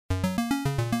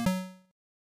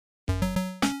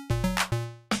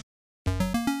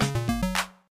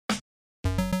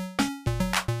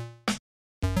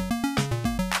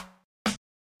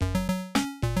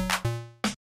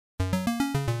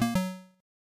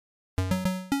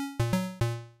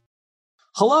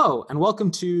Hello, and welcome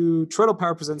to Turtle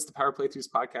Power Presents the Power Playthroughs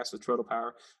podcast with Turtle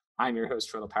Power. I'm your host,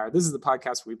 Turtle Power. This is the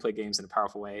podcast where we play games in a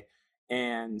powerful way.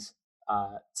 And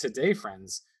today,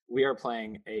 friends, we are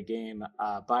playing a game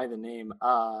by the name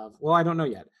of, well, I don't know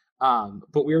yet,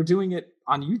 but we are doing it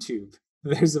on YouTube.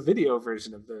 There's a video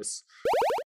version of this.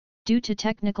 Due to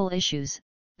technical issues,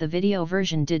 the video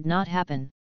version did not happen.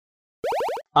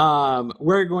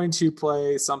 We're going to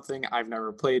play something I've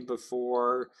never played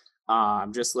before.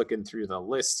 I'm just looking through the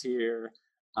list here.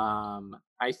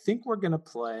 I think we're gonna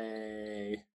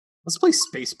play. Let's play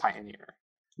Space Pioneer.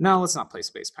 No, let's not play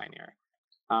Space Pioneer.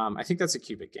 I think that's a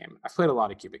Cubic game. I've played a lot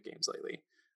of Cubic games lately.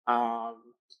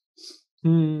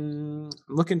 I'm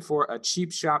looking for a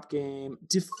cheap shop game.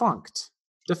 Defunct.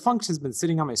 Defunct has been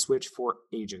sitting on my Switch for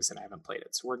ages and I haven't played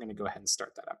it. So we're gonna go ahead and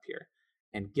start that up here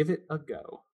and give it a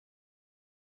go.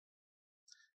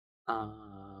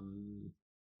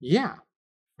 Yeah.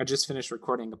 I just finished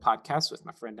recording a podcast with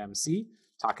my friend MC,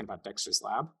 talking about Dexter's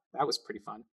Lab. That was pretty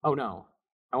fun. Oh no,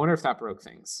 I wonder if that broke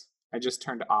things. I just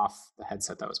turned off the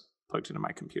headset that was plugged into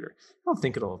my computer. I don't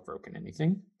think it'll have broken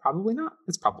anything. Probably not.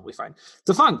 It's probably fine.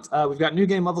 Defunct. We've got new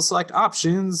game level select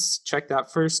options. Check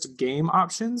that first. Game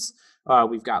options.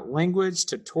 We've got language,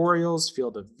 tutorials,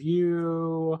 field of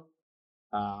view,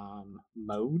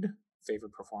 mode,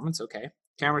 favorite performance. Okay.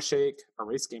 Camera shake,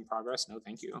 erase game progress. No,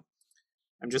 thank you.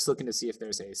 I'm just looking to see if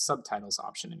there's a subtitles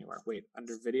option anywhere. Wait,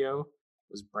 under video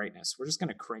was brightness. We're just going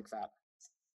to crank that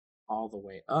all the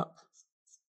way up.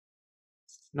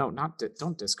 No,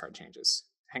 don't discard changes.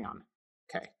 Hang on.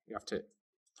 Okay, you have to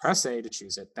press A to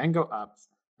choose it, then go up,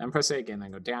 then press A again,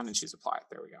 then go down and choose apply.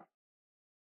 There we go.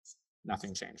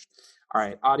 Nothing changed. All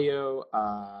right, audio.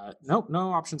 Nope,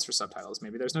 no options for subtitles.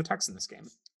 Maybe there's no text in this game.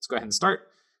 Let's go ahead and start.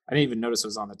 I didn't even notice it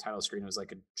was on the title screen. It was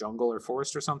like a jungle or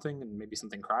forest or something, and maybe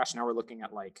something crashed. Now we're looking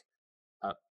at like,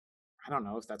 I don't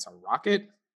know if that's a rocket.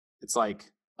 It's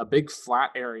like a big flat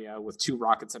area with two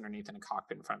rockets underneath and a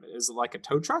cockpit in front of it. Is it like a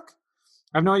tow truck?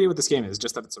 I have no idea what this game is,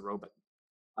 just that it's a robot.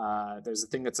 There's a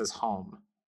thing that says home,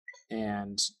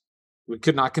 and we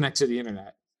could not connect to the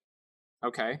internet.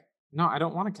 Okay. No, I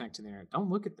don't want to connect to the internet. Don't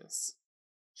look at this.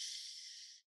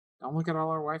 Don't look at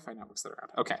all our Wi-Fi networks that are around.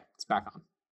 Okay, it's back on.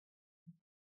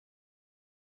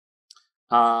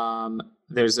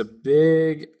 There's a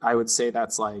big, I would say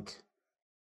that's like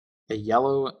a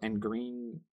yellow and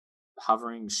green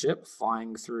hovering ship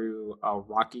flying through a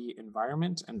rocky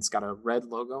environment, and it's got a red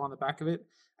logo on the back of it.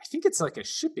 I think it's like a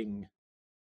shipping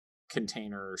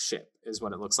container ship is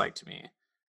what it looks like to me.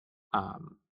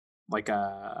 Like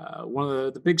one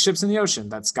of the big ships in the ocean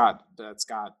that's got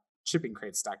shipping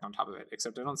crates stacked on top of it,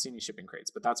 except I don't see any shipping crates,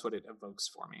 but that's what it evokes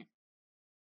for me.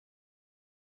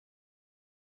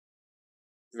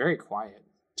 Very quiet.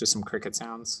 Just some cricket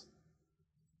sounds.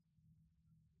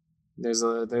 There's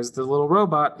the little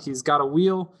robot. He's got a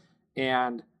wheel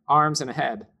and arms and a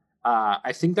head.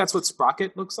 I think that's what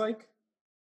Sprocket looks like.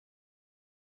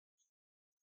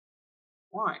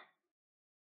 Why?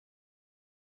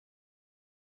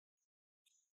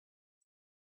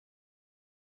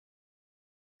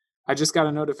 I just got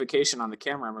a notification on the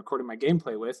camera I'm recording my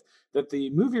gameplay with that the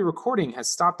movie recording has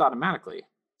stopped automatically.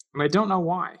 And I don't know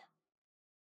why.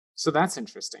 So that's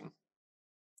interesting.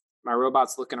 My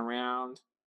robot's looking around.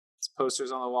 There's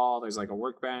posters on the wall. There's like a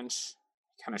workbench.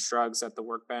 He kind of shrugs at the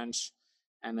workbench.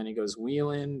 And then he goes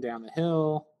wheeling down the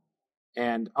hill.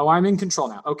 And, oh, I'm in control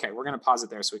now. Okay, we're going to pause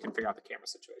it there so we can figure out the camera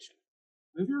situation.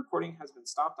 Movie recording has been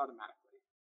stopped automatically.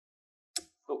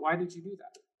 But why did you do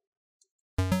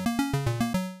that?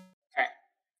 Okay,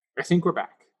 I think we're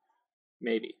back.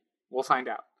 Maybe. We'll find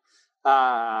out.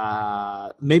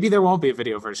 Maybe there won't be a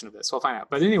video version of this. We'll find out.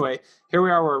 But anyway, here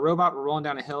we are. We're a robot. We're rolling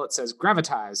down a hill. It says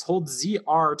gravitize. Hold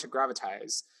ZR to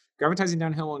gravitize. Gravitizing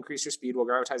downhill will increase your speed, while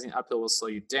gravitizing uphill will slow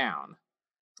you down.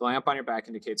 The lamp on your back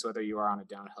indicates whether you are on a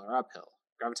downhill or uphill.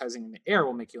 Gravitizing in the air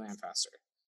will make you land faster.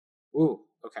 Ooh,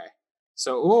 okay.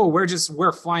 So,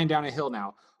 we're flying down a hill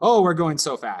now. Oh, we're going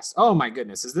so fast. Oh my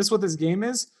goodness. Is this what this game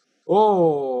is?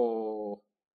 Oh.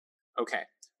 Okay.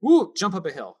 Woo, jump up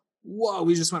a hill. Whoa,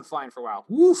 we just went flying for a while.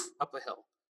 Woof, up a hill.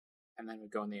 And then we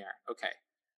go in the air. Okay.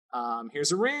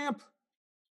 Here's a ramp.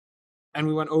 And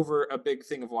we went over a big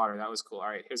thing of water. That was cool. All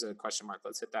right, here's a question mark.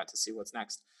 Let's hit that to see what's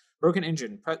next. Broken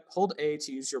engine. Hold A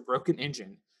to use your broken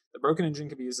engine. The broken engine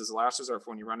can be used as a last resort for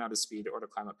when you run out of speed or to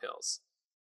climb up hills.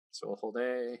 So we'll hold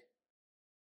A.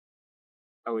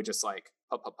 Oh, we just like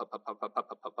up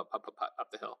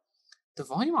the hill. The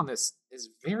volume on this is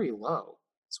very low.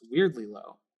 It's weirdly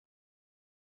low.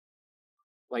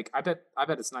 Like I bet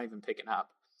it's not even picking up.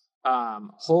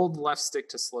 Hold left stick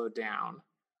to slow down.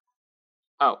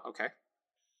 Oh, okay.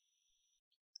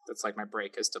 That's like my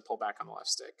brake, is to pull back on the left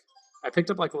stick. I picked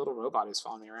up like a little robot who's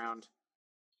following me around.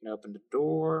 And opened a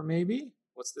door, maybe?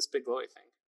 What's this big glowy thing?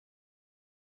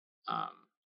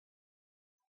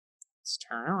 Let's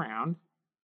turn around.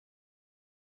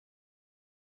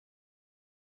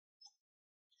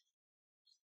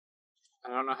 I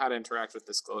don't know how to interact with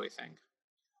this glowy thing.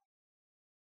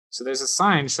 So there's a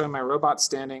sign showing my robot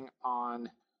standing on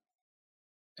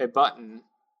a button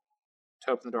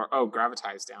to open the door. Oh,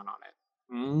 gravitize down on it.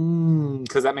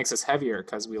 Because that makes us heavier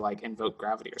because we like invoke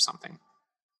gravity or something.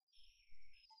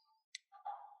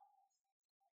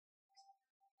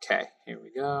 Okay, here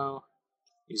we go.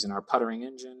 Using our puttering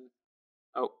engine.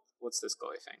 Oh, what's this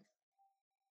glowy thing?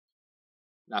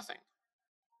 Nothing.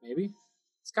 Maybe?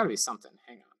 It's got to be something.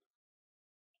 Hang on.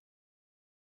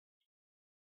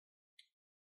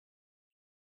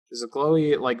 There's a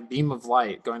glowy like beam of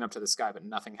light going up to the sky, but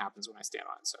nothing happens when I stand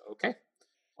on it. So, okay.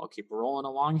 I'll keep rolling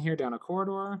along here down a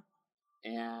corridor.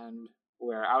 And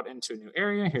we're out into a new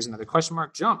area. Here's another question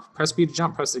mark. Jump. Press B to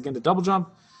jump. Press it again to double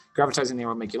jump. Gravitizing the air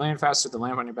will make you land faster. The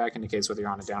lamp on your back indicates whether you're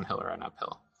on a downhill or an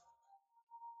uphill.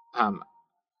 I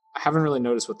haven't really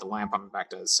noticed what the lamp on my back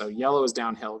does. So yellow is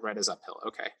downhill, red is uphill.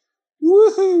 Okay.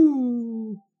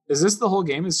 Woohoo! Is this the whole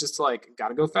game? Is just like,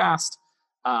 gotta go fast.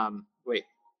 Wait,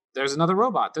 there's another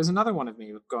robot. There's another one of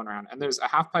me going around. And there's a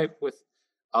half pipe with,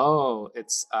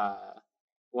 it's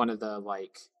one of the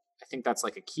like, I think that's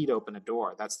like a key to open a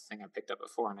door. That's the thing I picked up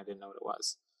before and I didn't know what it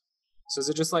was. So is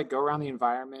it just like go around the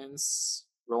environments,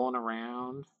 rolling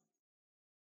around,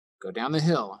 go down the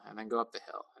hill, and then go up the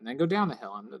hill, and then go down the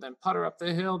hill, and then putter up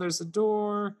the hill. There's a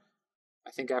door.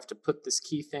 I think I have to put this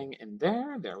key thing in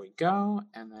there. There we go.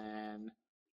 And then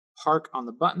park on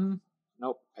the button.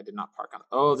 Nope, I did not park on.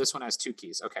 Oh, this one has 2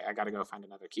 keys. Okay, I got to go find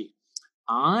another key.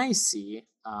 I see.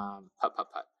 Putt,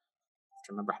 putt, putt. I have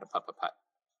to remember how to putt, putt, putt.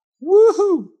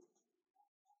 Woohoo!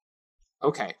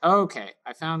 Okay.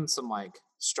 I found some like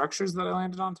structures that I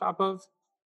landed on top of.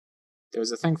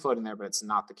 There's a thing floating there, but it's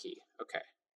not the key. Okay.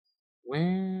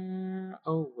 Where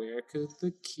could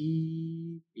the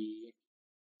key be?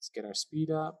 Let's get our speed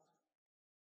up.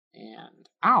 And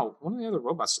ow, one of the other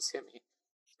robots just hit me.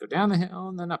 Go down the hill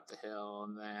and then up the hill,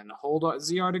 and then hold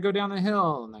ZR to go down the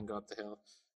hill and then go up the hill.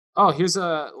 Oh, here's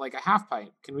a half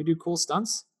pipe. Can we do cool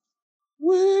stunts?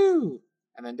 Woo!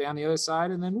 And then down the other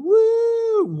side, and then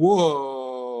woo!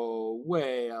 Whoa!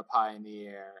 Way up high in the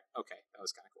air. Okay, that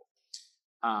was kind of cool.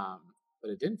 But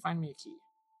it didn't find me a key.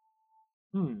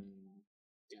 Down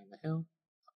the hill,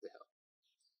 up the hill.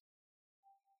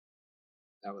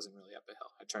 That wasn't really up a hill.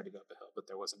 I tried to go up a hill, but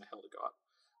there wasn't a hill to go up.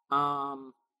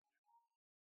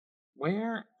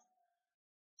 Where?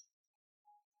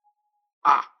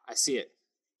 Ah, I see it.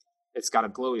 It's got a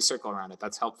glowy circle around it.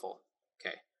 That's helpful.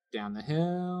 Okay, down the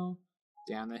hill,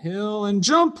 and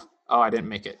jump! Oh, I didn't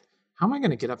make it. How am I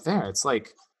going to get up there? It's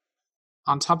like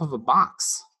on top of a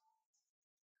box.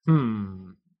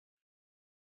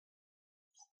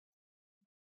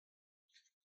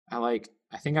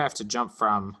 I think I have to jump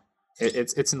from,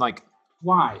 it's in like,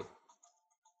 why?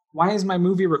 Why is my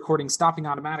movie recording stopping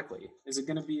automatically? Is it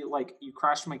going to be like you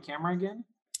crashed my camera again?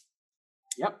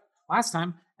 Yep. Last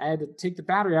time I had to take the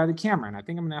battery out of the camera, and I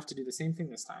think I'm going to have to do the same thing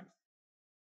this time.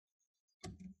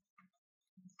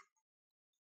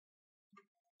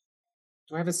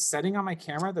 Do I have a setting on my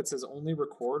camera that says only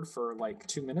record for like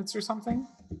 2 minutes or something?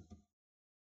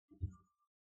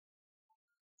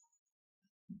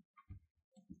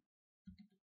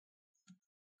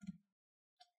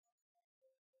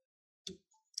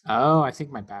 Oh, I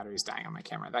think my battery's dying on my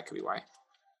camera. That could be why.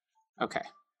 Okay.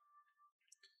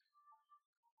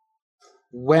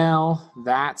 Well,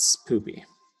 that's poopy.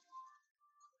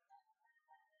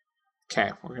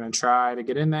 Okay, we're going to try to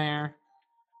get in there.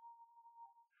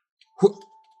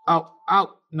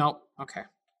 Oh, no. Okay.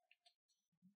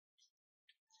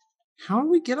 How do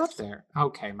we get up there?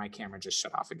 Okay, my camera just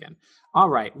shut off again. All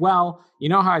right, well, you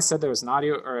know how I said there was an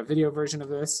audio or a video version of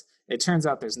this? It turns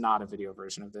out there's not a video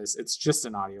version of this. It's just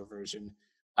an audio version.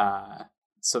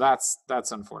 So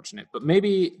that's unfortunate. But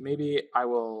maybe I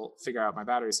will figure out my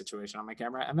battery situation on my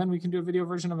camera, and then we can do a video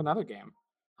version of another game.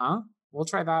 Huh? We'll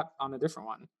try that on a different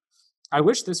one. I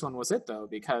wish this one was it, though,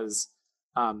 because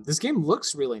this game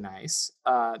looks really nice.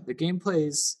 The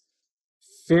gameplay's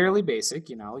fairly basic.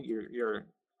 You know, you're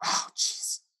oh,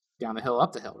 jeez. Down the hill,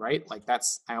 up the hill, right? Like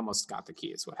I almost got the key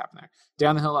is what happened there.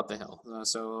 Down the hill, up the hill.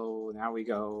 So now we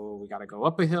got to go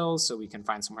up a hill so we can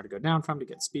find somewhere to go down from to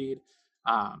get speed.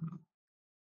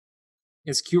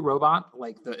 It's cute robot.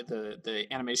 Like the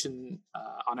animation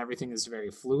on everything is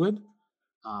very fluid.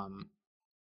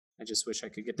 I just wish I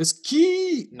could get this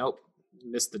key. Nope.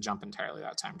 Missed the jump entirely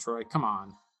that time, Troy. Come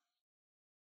on.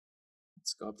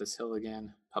 Let's go up this hill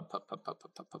again.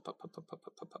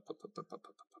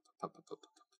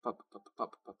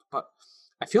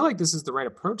 I feel like this is the right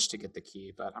approach to get the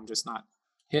key, but I'm just not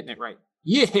hitting it right.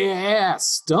 Yeah,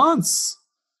 stunts.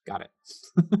 Got it.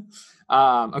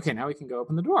 Okay, now we can go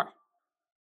open the door.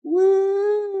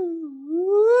 Woo!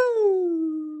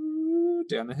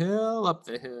 Down the hill, up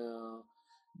the hill.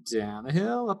 Down the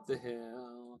hill, up the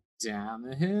hill. Down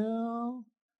the hill.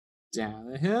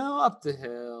 Down the hill, up the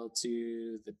hill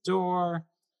to the door.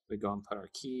 We go and put our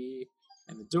key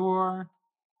in the door.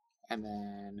 And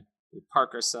then we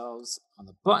park ourselves on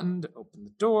the button to open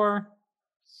the door.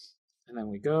 And then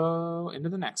we go into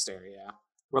the next area.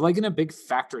 We're like in a big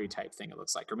factory type thing, it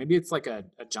looks like. Or maybe it's like a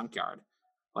junkyard.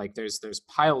 Like there's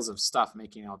piles of stuff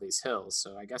making all these hills.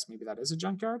 So I guess maybe that is a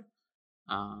junkyard.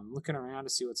 Looking around to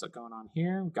see what's going on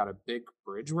here. We've got a big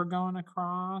bridge we're going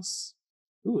across.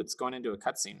 Ooh, it's going into a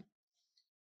cutscene.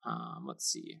 Let's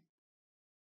see.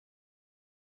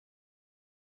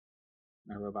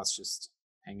 My robot's just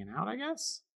hanging out, I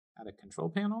guess, at a control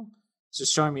panel. It's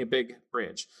just showing me a big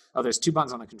bridge. Oh, there's 2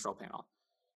 buttons on the control panel.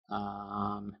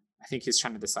 I think he's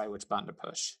trying to decide which button to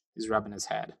push. He's rubbing his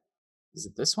head. Is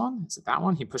it this one? Is it that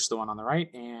one? He pushed the one on the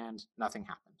right and nothing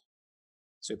happened.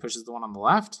 So he pushes the one on the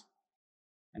left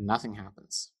and nothing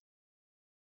happens.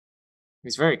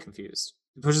 He's very confused.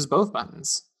 He pushes both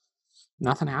buttons.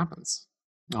 Nothing happens.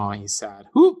 Oh, he's sad.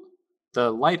 Whoop! The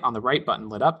light on the right button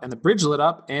lit up and the bridge lit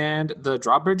up and the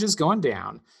drawbridge is going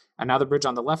down. And now the bridge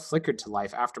on the left flickered to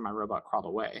life after my robot crawled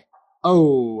away.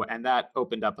 Oh, and that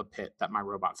opened up a pit that my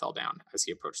robot fell down as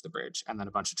he approached the bridge. And then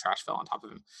a bunch of trash fell on top of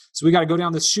him. So we got to go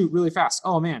down this chute really fast.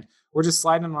 Oh, man. We're just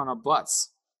sliding on our butts.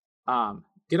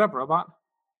 Get up, robot.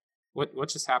 What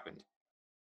just happened?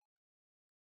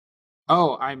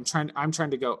 Oh, I'm trying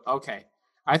to go. Okay.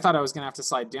 I thought I was going to have to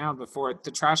slide down before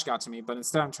the trash got to me, but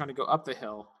instead I'm trying to go up the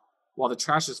hill while the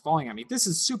trash is falling at me. This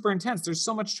is super intense. There's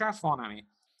so much trash falling at me.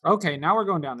 Okay, now we're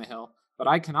going down the hill, but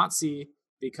I cannot see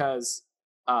because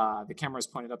the camera is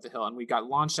pointed up the hill, and we got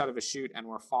launched out of a chute, and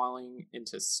we're falling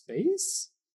into space,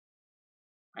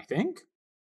 I think.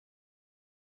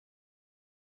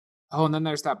 Oh, and then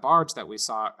there's that barge that we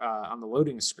saw on the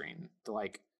loading screen,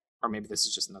 or maybe this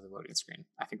is just another loading screen.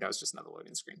 I think that was just another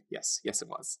loading screen. Yes, it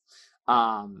was.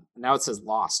 Now it says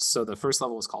Lost. So the first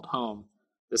level was called Home.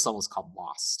 This level is called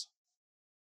Lost.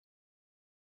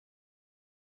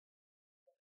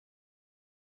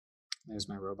 There's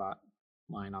my robot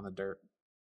lying on the dirt,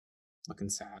 looking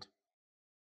sad.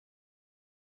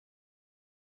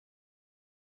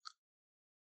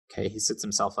 Okay, he sits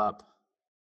himself up,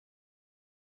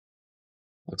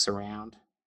 looks around.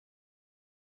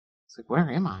 It's like, where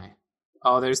am I?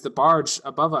 Oh, there's the barge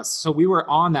above us. So we were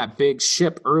on that big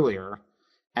ship earlier,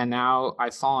 and now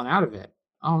I've fallen out of it.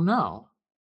 Oh no.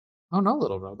 Oh no,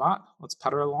 little robot. Let's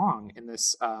putter along in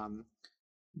this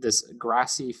this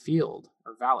grassy field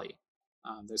or valley.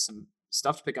 There's some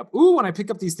stuff to pick up. Ooh, when I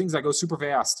pick up these things, I go super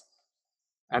fast.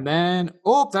 And then,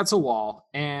 oh, that's a wall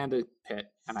and a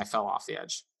pit, and I fell off the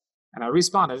edge. And I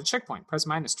respawned at a checkpoint. Press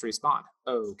minus to respawn.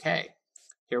 Okay,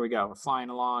 here we go. We're flying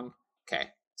along. Okay,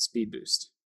 speed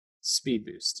boost. Speed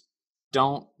boost.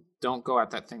 Don't go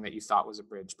at that thing that you thought was a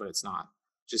bridge, but it's not.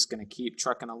 Just gonna keep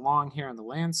trucking along here in the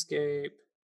landscape.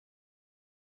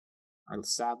 Our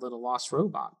sad little lost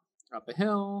robot. Up a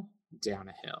hill, down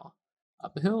a hill.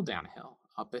 Up a hill, down a hill.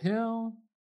 Up a hill.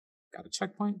 Got a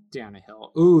checkpoint, down a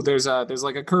hill. Ooh, there's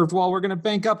like a curved wall. We're gonna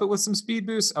bank up it with some speed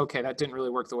boost. Okay, that didn't really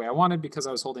work the way I wanted because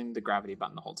I was holding the gravity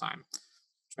button the whole time.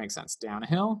 Which makes sense. Down a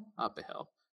hill, up a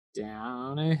hill.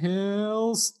 Down a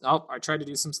hill. Oh, I tried to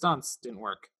do some stunts. Didn't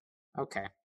work. Okay.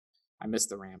 I missed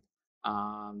the ramp.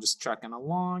 Just trucking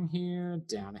along here.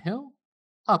 Down a hill,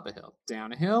 up a hill.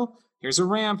 Down a hill. Here's a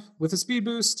ramp with a speed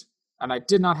boost. And I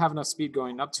did not have enough speed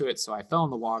going up to it, so I fell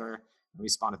in the water and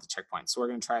respawned at the checkpoint. So we're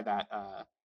going to try that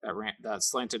that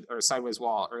slanted or sideways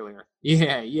wall earlier.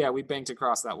 Yeah, we banked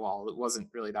across that wall. It wasn't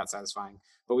really that satisfying,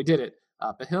 but we did it.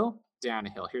 Up a hill, down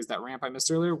a hill. Here's that ramp I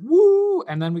missed earlier. Woo!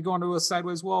 And then we go onto a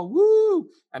sideways wall. Woo!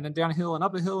 And then down a hill and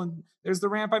up a hill, and there's the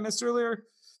ramp I missed earlier.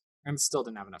 And still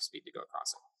didn't have enough speed to go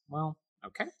across it. Well,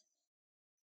 okay.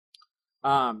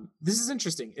 This is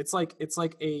interesting. It's like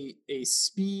a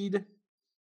speed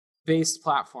based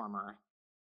platformer.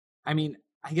 I mean,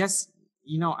 I guess,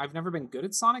 I've never been good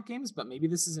at Sonic games, but maybe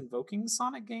this is invoking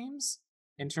Sonic games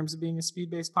in terms of being a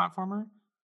speed-based platformer.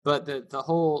 But the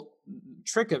whole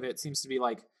trick of it seems to be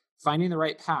like finding the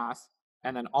right path,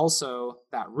 and then also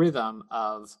that rhythm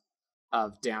of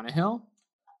down a hill,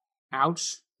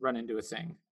 ouch, run into a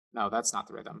thing. No, that's not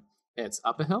the rhythm. It's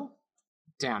up a hill,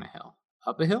 down a hill,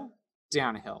 up a hill,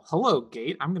 down a hill. Hello,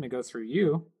 gate. I'm going to go through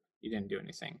you. You didn't do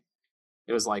anything.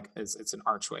 It was like, it's an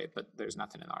archway, but there's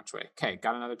nothing in the archway. Okay,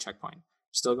 got another checkpoint.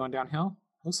 Still going downhill?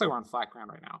 Looks like we're on flat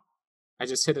ground right now. I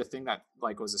just hit a thing that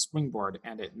like was a springboard,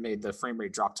 and it made the frame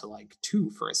rate drop to like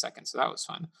 2 for a second, so that was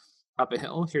fun. Up a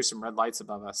hill, here's some red lights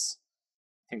above us.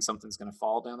 Think something's gonna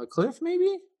fall down the cliff,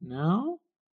 maybe? No?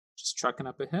 Just trucking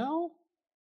up a hill?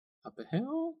 Up a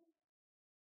hill?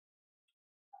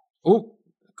 Oh,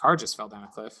 the car just fell down a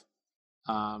cliff.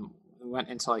 We went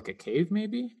into like a cave,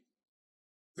 maybe?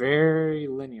 Very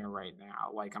linear right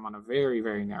now. Like I'm on a very,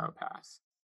 very narrow path.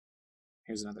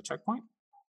 Here's another checkpoint.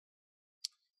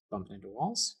 Bumping into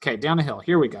walls. Okay, down a hill.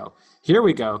 Here we go. Here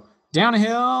we go. Down a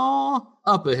hill,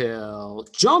 up a hill,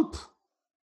 jump.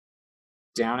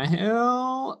 Down a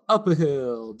hill, up a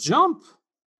hill, jump.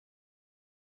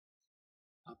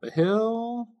 Up a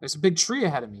hill. There's a big tree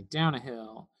ahead of me. Down a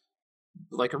hill.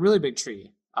 Like a really big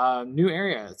tree. New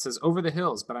area. It says over the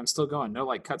hills, but I'm still going. No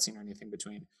like cutscene or anything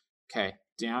between. Okay,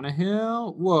 down a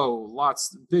hill. Whoa,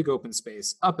 lots, big open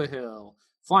space. Up a hill.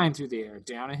 Flying through the air.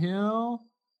 Down a hill.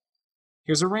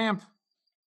 Here's a ramp.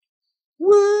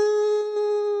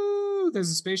 Woo! There's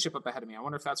a spaceship up ahead of me. I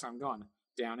wonder if that's where I'm going.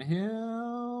 Down a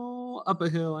hill, up a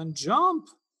hill, and jump.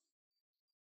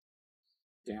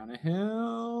 Down a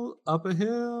hill, up a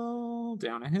hill,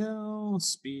 down a hill,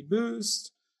 speed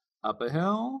boost. Up a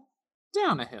hill,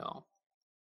 down a hill.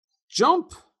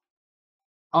 Jump!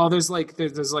 Oh, there's like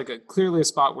a clearly a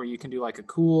spot where you can do like a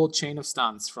cool chain of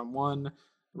stunts from one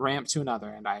ramp to another,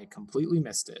 and I completely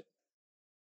missed it.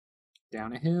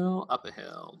 Down a hill, up a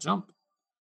hill, jump.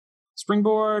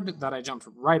 Springboard that I jumped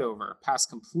right over, passed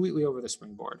completely over the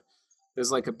springboard.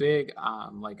 There's like a big,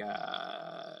 like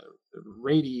a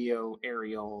radio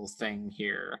aerial thing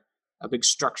here, a big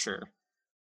structure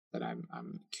that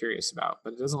I'm curious about,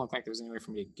 but it doesn't look like there's any way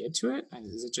for me to get to it.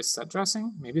 Is it just set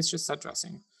dressing? Maybe it's just set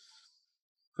dressing.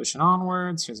 Pushing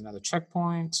onwards. Here's another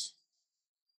checkpoint.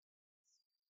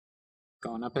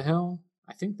 Going up a hill.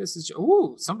 I think this is...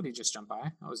 Ooh, somebody just jumped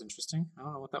by. That was interesting. I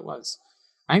don't know what that was.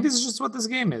 I think this is just what this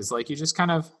game is. Like, you just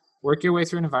kind of work your way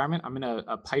through an environment. I'm in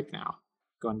a pipe now.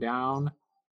 Going down.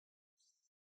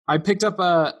 I picked up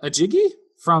a Jiggy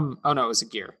from... Oh, no, it was a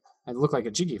gear. It looked like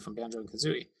a Jiggy from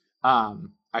Banjo-Kazooie.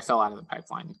 I fell out of the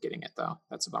pipeline getting it, though.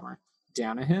 That's a bummer.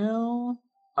 Down a hill.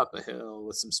 Up a hill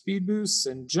with some speed boosts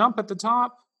and jump at the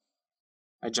top.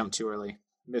 I jumped too early.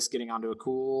 Missed getting onto a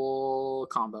cool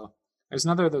combo. There's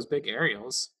another of those big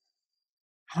aerials.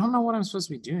 I don't know what I'm supposed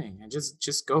to be doing. I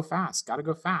just go fast. Gotta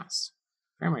go fast.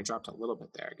 Frame rate dropped a little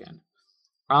bit there again.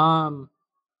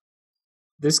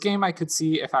 This game I could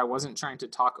see if I wasn't trying to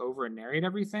talk over and narrate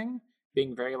everything,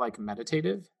 being very like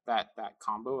meditative. That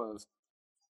combo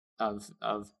of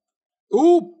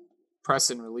ooh, press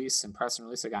and release and press and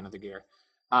release. I got another gear.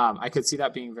 I could see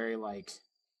that being very like,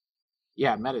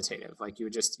 yeah, meditative. Like you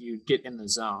get in the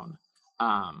zone.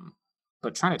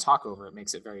 But trying to talk over it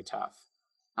makes it very tough.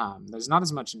 There's not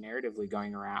as much narratively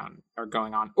going around or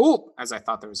going on as I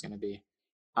thought there was going to be.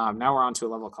 Now we're on to a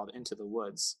level called Into the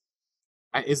Woods.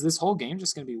 Is this whole game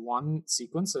just going to be one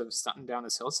sequence of stunting down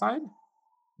this hillside?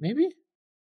 Maybe?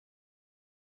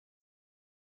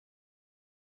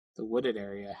 The wooded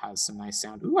area has some nice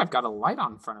sound. Ooh, I've got a light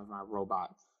on in front of my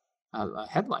robot. A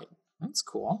headlight. That's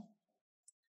cool.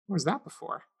 Where was that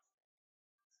before?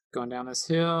 Going down this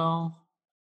hill.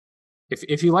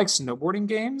 If you like snowboarding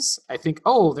games, I think...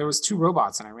 Oh, there was 2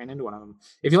 robots and I ran into one of them.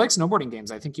 If you like snowboarding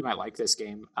games, I think you might like this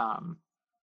game.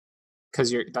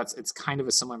 Because it's kind of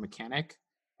a similar mechanic.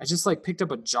 I just like picked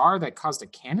up a jar that caused a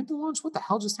cannon to launch. What the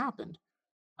hell just happened?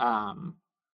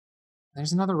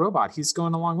 There's another robot. He's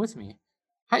going along with me.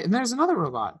 Hi, and there's another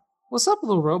robot. What's up,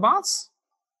 little robots?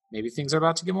 Maybe things are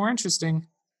about to get more interesting.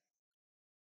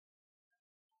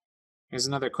 Here's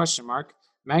another question mark.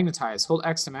 Magnetize. Hold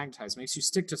X to magnetize. Makes you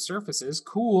stick to surfaces.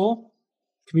 Cool.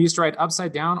 Can be used to ride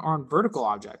upside down or on vertical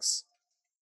objects.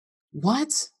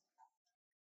 What?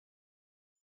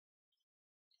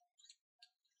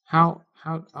 How?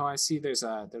 Oh, I see. There's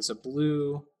a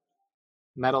blue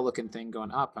metal-looking thing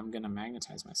going up. I'm gonna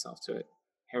magnetize myself to it.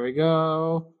 Here we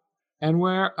go. And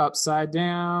we're upside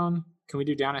down. Can we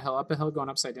do down a hill, up a hill, going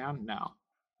upside down? No.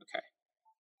 Okay.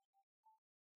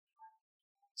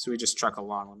 So we just truck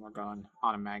along when we're going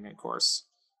on a magnet course.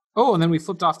 Oh, and then we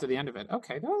flipped off to the end of it.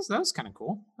 Okay, that was kind of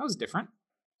cool. That was different.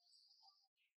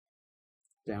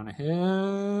 Down a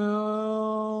hill.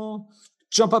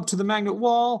 Jump up to the magnet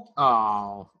wall.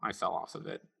 Oh, I fell off of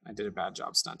it. I did a bad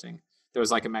job stunting. There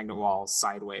was like a magnet wall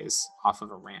sideways off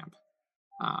of a ramp.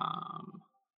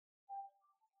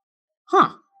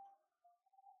 Huh.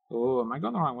 Oh, am I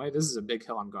going the wrong way? This is a big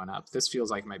hill I'm going up. This feels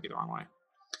like it might be the wrong way.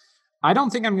 I don't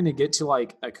think I'm going to get to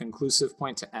like a conclusive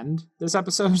point to end this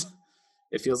episode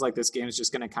it feels like this game is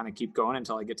just going to kind of keep going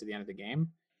until I get to the end of the game.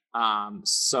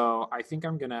 So I think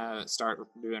I'm going to start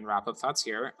doing wrap-up thoughts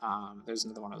here. There's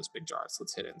another one of those big jars.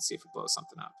 Let's hit it and see if it blows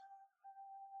something up.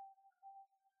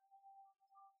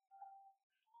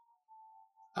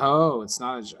 Oh, it's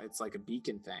not it's like a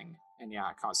beacon thing. And yeah,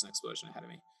 it caused an explosion ahead of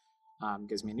me.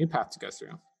 Gives me a new path to go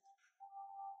through.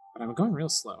 But I'm going real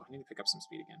slow. I need to pick up some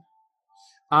speed again.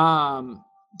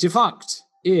 Defunct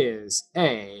is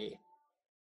a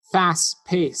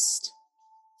fast-paced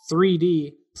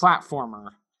 3D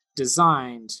platformer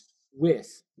designed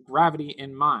with gravity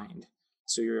in mind.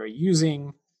 So you're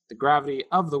using the gravity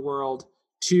of the world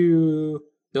to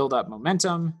build up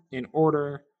momentum in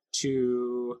order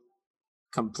to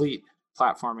complete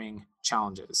platforming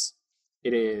challenges.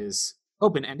 It is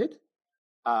open-ended,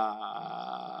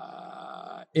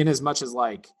 in as much as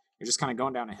like you're just kind of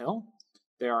going down a hill.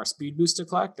 There are speed boosts to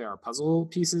collect. There are puzzle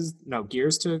pieces,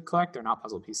 gears to collect. They're not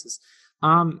puzzle pieces.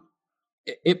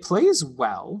 It plays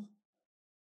well.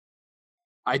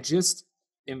 I just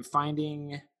am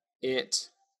finding it.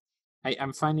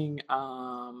 I'm finding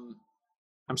I'm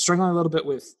struggling a little bit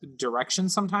with direction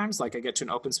sometimes. Like I get to an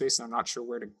open space and I'm not sure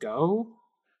where to go.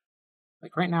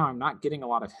 Like right now, I'm not getting a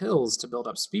lot of hills to build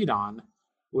up speed on,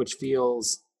 which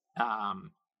feels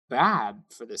bad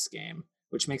for this game,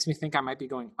 which makes me think I might be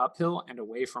going uphill and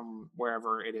away from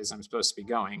wherever it is I'm supposed to be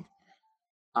going.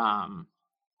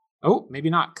 Oh, maybe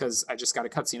not, because I just got a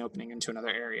cutscene opening into another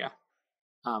area.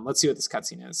 Let's see what this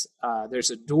cutscene is.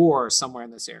 There's a door somewhere in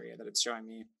this area that it's showing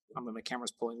me. My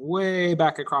camera's pulling way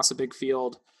back across a big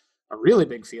field, a really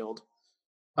big field,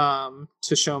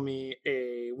 to show me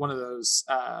one of those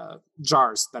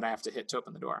jars that I have to hit to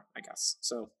open the door, I guess.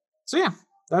 So yeah,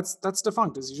 that's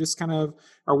Defunct. Is you just kind of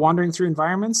are wandering through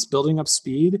environments, building up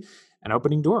speed, and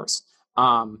opening doors.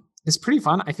 It's pretty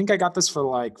fun. I think I got this for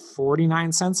like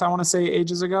 49 cents, I want to say,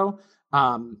 ages ago.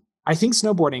 I think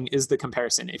snowboarding is the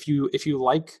comparison. If you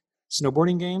like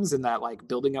snowboarding games and that like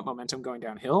building up momentum going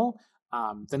downhill,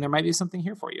 then there might be something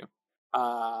here for you.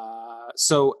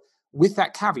 So with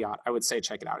that caveat, I would say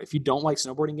check it out. If you don't like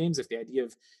snowboarding games, if the idea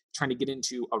of trying to get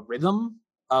into a rhythm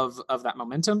of that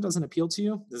momentum doesn't appeal to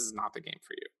you, this is not the game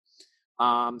for you.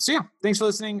 So yeah, thanks for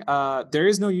listening. There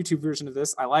is no YouTube version of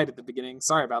this. I lied at the beginning.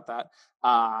 Sorry about that.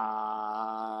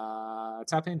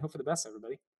 Tap in. Hope for the best,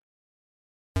 everybody.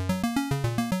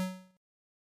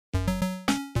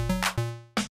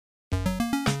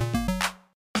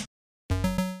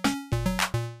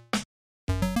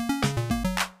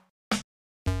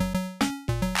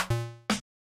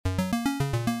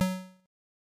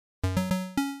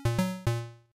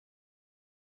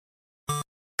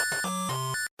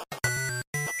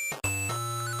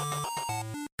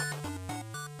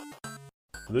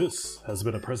 This has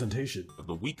been a presentation of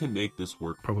the We Can Make This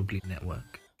Work Probably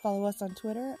Network. Follow us on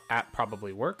Twitter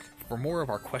 @ProbablyWork for more of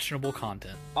our questionable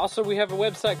content. Also, we have a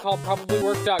website called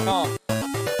probablywork.com.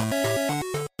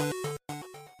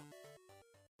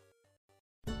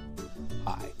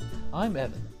 Hi, I'm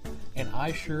Evan, and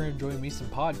I sure enjoy me some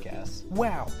podcasts.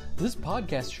 Wow, this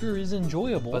podcast sure is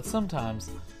enjoyable, but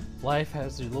sometimes life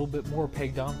has a little bit more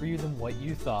pegged on for you than what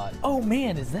you thought. Oh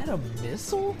man, is that a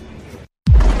missile?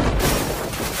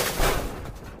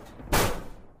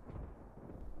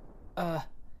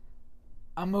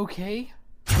 I'm okay.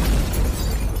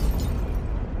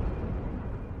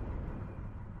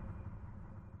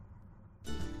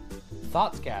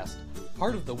 Thoughtscast,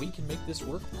 part of the We Can Make This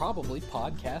Work Probably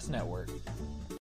podcast network.